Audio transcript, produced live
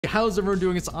How's everyone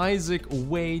doing? It's Isaac,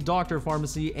 Wade, Dr.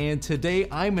 Pharmacy, and today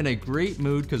I'm in a great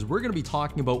mood because we're going to be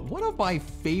talking about one of my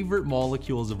favorite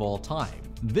molecules of all time.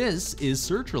 This is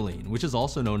Sertraline, which is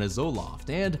also known as Zoloft,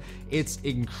 and it's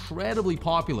incredibly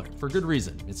popular for good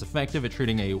reason. It's effective at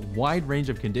treating a wide range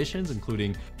of conditions,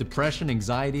 including depression,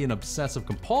 anxiety, and obsessive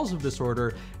compulsive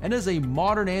disorder, and as a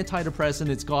modern antidepressant,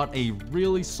 it's got a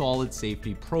really solid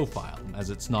safety profile, as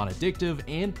it's not addictive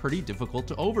and pretty difficult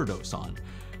to overdose on.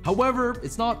 However,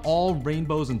 it's not all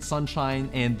rainbows and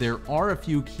sunshine, and there are a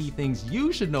few key things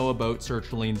you should know about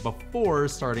Sertraline before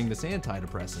starting this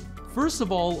antidepressant. First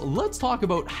of all, let's talk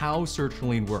about how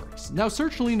Sertraline works. Now,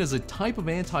 Sertraline is a type of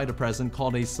antidepressant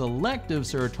called a selective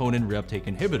serotonin reuptake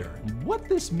inhibitor. What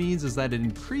this means is that it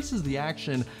increases the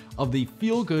action of the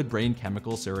feel-good brain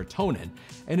chemical serotonin,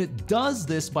 and it does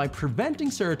this by preventing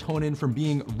serotonin from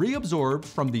being reabsorbed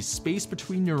from the space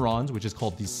between neurons, which is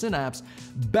called the synapse,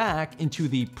 back into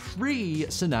the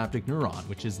presynaptic neuron,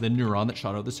 which is the neuron that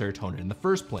shot out the serotonin in the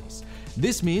first place.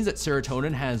 This means that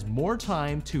serotonin has more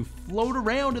time to float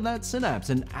around in that synapse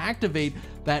and activate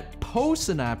that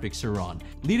postsynaptic neuron,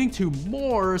 leading to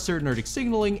more serotonergic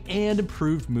signaling and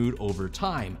improved mood over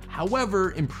time.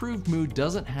 However, improved mood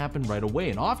doesn't happen right away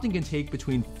and often can take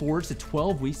between 4 to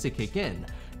 12 weeks to kick in.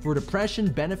 For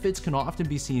depression, benefits can often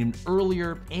be seen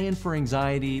earlier, and for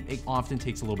anxiety, it often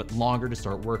takes a little bit longer to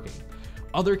start working.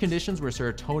 Other conditions where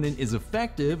serotonin is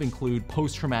effective include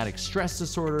post-traumatic stress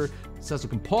disorder,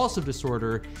 obsessive-compulsive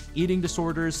disorder, eating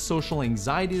disorders, social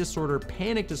anxiety disorder,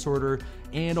 panic disorder,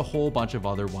 and a whole bunch of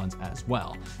other ones as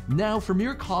well. Now, from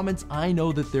your comments, I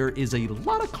know that there is a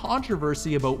lot of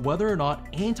controversy about whether or not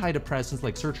antidepressants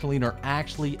like Sertraline are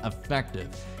actually effective.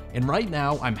 And right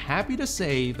now, I'm happy to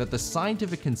say that the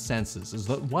scientific consensus is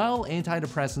that while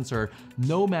antidepressants are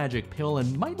no magic pill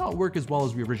and might not work as well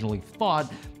as we originally thought,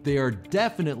 they are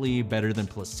definitely better than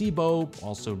placebo,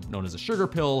 also known as a sugar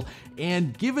pill.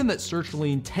 And given that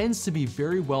Sertraline tends to be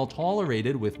very well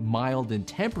tolerated with mild and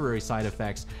temporary side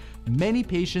effects, many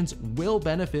patients will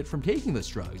benefit from taking this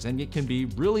drug, and it can be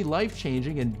really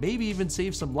life-changing and maybe even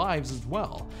save some lives as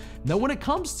well. Now, when it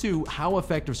comes to how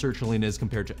effective Sertraline is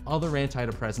compared to other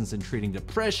antidepressants in treating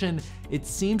depression, it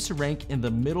seems to rank in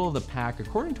the middle of the pack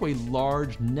according to a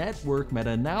large network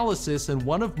meta-analysis in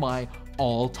one of my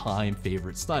all-time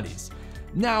favorite studies.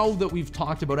 Now that we've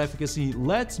talked about efficacy,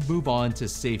 let's move on to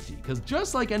safety, because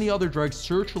just like any other drug,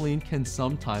 Sertraline can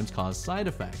sometimes cause side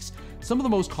effects. Some of the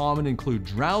most common include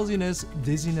drowsiness,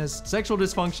 dizziness, sexual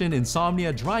dysfunction,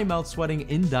 insomnia, dry mouth, sweating,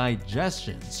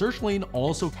 indigestion. Sertraline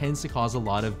also tends to cause a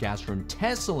lot of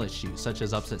gastrointestinal issues, such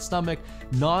as upset stomach,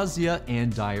 nausea,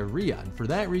 and diarrhea. And for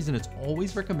that reason, it's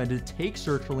always recommended to take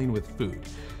Sertraline with food.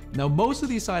 Now, most of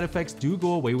these side effects do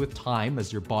go away with time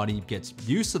as your body gets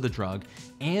used to the drug,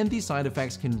 and these side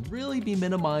effects can really be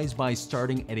minimized by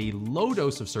starting at a low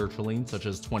dose of Sertraline, such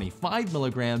as 25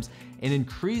 milligrams, and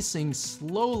increasing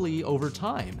slowly over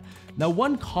time. Now,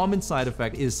 one common side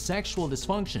effect is sexual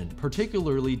dysfunction,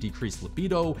 particularly decreased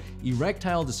libido,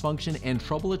 erectile dysfunction, and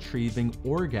trouble achieving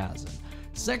orgasm.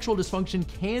 Sexual dysfunction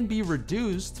can be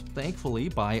reduced, thankfully,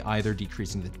 by either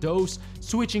decreasing the dose,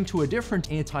 switching to a different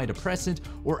antidepressant,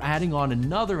 or adding on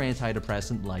another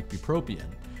antidepressant like bupropion.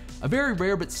 A very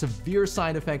rare but severe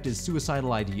side effect is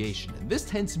suicidal ideation, and this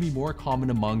tends to be more common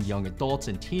among young adults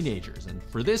and teenagers. And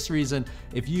for this reason,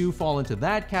 if you fall into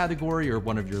that category or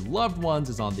one of your loved ones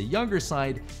is on the younger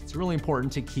side, it's really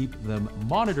important to keep them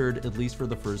monitored at least for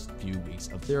the first few weeks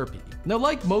of therapy. Now,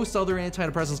 like most other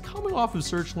antidepressants, coming off of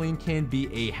Sertraline can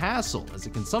be a hassle, as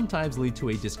it can sometimes lead to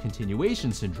a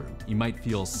discontinuation syndrome. You might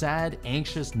feel sad,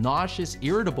 anxious, nauseous,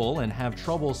 irritable, and have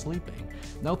trouble sleeping.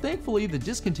 Now, thankfully, the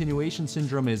discontinuation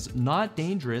syndrome is not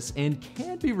dangerous and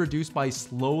can be reduced by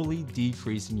slowly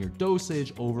decreasing your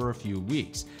dosage over a few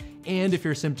weeks. And if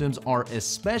your symptoms are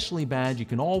especially bad, you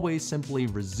can always simply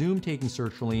resume taking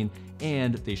Sertraline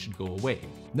and they should go away.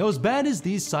 Now, as bad as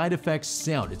these side effects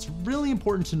sound, it's really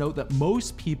important to note that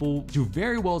most people do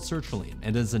very well with Sertraline,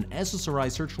 and as an SSRI,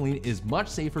 Sertraline is much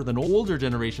safer than older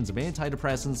generations of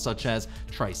antidepressants such as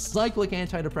tricyclic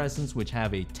antidepressants, which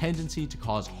have a tendency to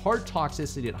cause heart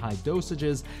toxicity at high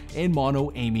dosages, and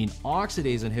monoamine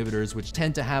oxidase inhibitors, which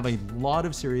tend to have a lot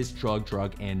of serious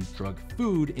drug-drug and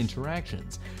drug-food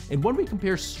interactions. And when we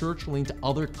compare Sertraline to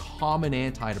other common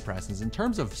antidepressants in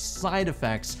terms of side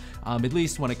effects, at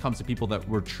least when it comes to people that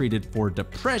were treated for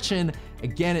depression,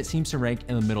 Again, it seems to rank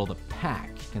in the middle of the pack,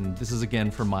 and this is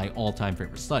again from my all-time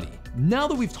favorite study. Now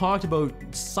that we've talked about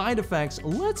side effects,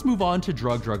 let's move on to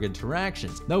drug-drug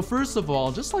interactions. Now, first of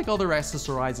all, just like other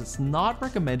SSRIs, it's not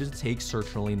recommended to take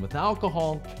sertraline with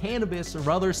alcohol, cannabis,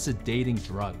 or other sedating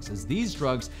drugs, as these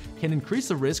drugs can increase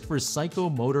the risk for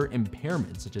psychomotor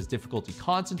impairments, such as difficulty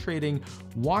concentrating,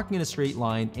 walking in a straight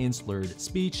line, and slurred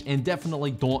speech, and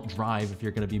definitely don't drive if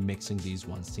you're going to be mixing these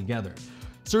ones together.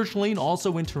 Sertraline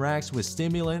also interacts with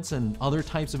stimulants and other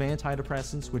types of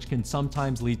antidepressants, which can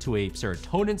sometimes lead to a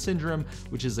serotonin syndrome,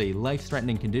 which is a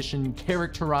life-threatening condition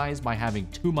characterized by having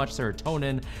too much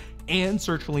serotonin. And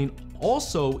sertraline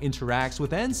also interacts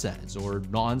with NSAIDs, or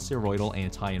non-steroidal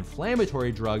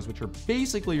anti-inflammatory drugs, which are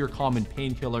basically your common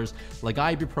painkillers like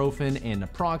ibuprofen and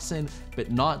naproxen,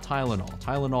 but not Tylenol.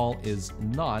 Tylenol is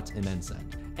not an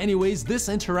NSAID. Anyways, this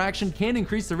interaction can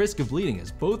increase the risk of bleeding,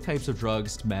 as both types of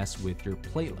drugs mess with your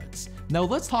platelets. Now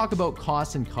let's talk about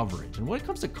cost and coverage. And when it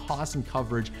comes to cost and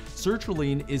coverage,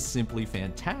 sertraline is simply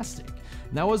fantastic.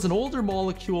 Now, as an older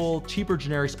molecule, cheaper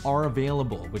generics are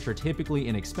available, which are typically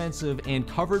inexpensive and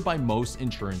covered by most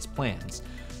insurance plans.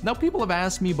 Now, people have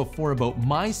asked me before about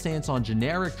my stance on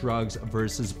generic drugs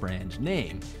versus brand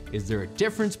name. Is there a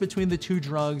difference between the two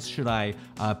drugs? Should I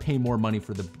pay more money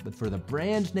for the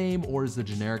brand name, or is the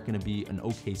generic going to be an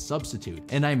okay substitute?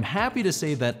 And I'm happy to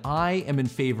say that I am in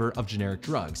favor of generic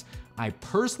drugs. I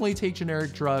personally take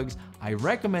generic drugs. I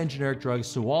recommend generic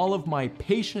drugs to all of my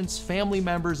patients, family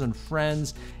members, and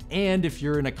friends. And if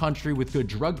you're in a country with good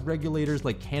drug regulators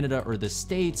like Canada or the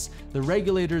States, the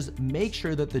regulators make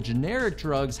sure that the generic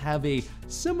drugs have a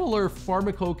similar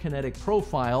pharmacokinetic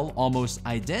profile, almost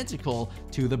identical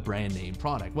to the brand name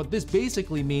product. What this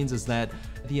basically means is that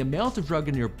the amount of drug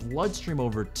in your bloodstream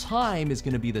over time is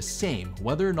going to be the same,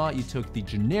 whether or not you took the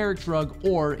generic drug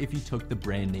or if you took the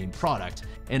brand name product.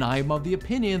 And I'm of the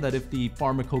opinion that if the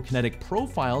pharmacokinetic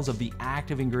profiles of the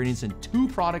active ingredients in two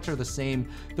products are the same,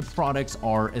 the products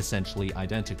are essentially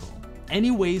identical.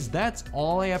 Anyways, that's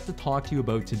all I have to talk to you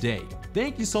about today.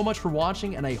 Thank you so much for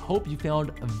watching, and I hope you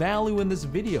found value in this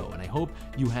video, and I hope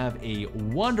you have a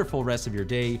wonderful rest of your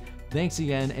day. Thanks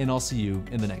again, and I'll see you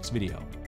in the next video.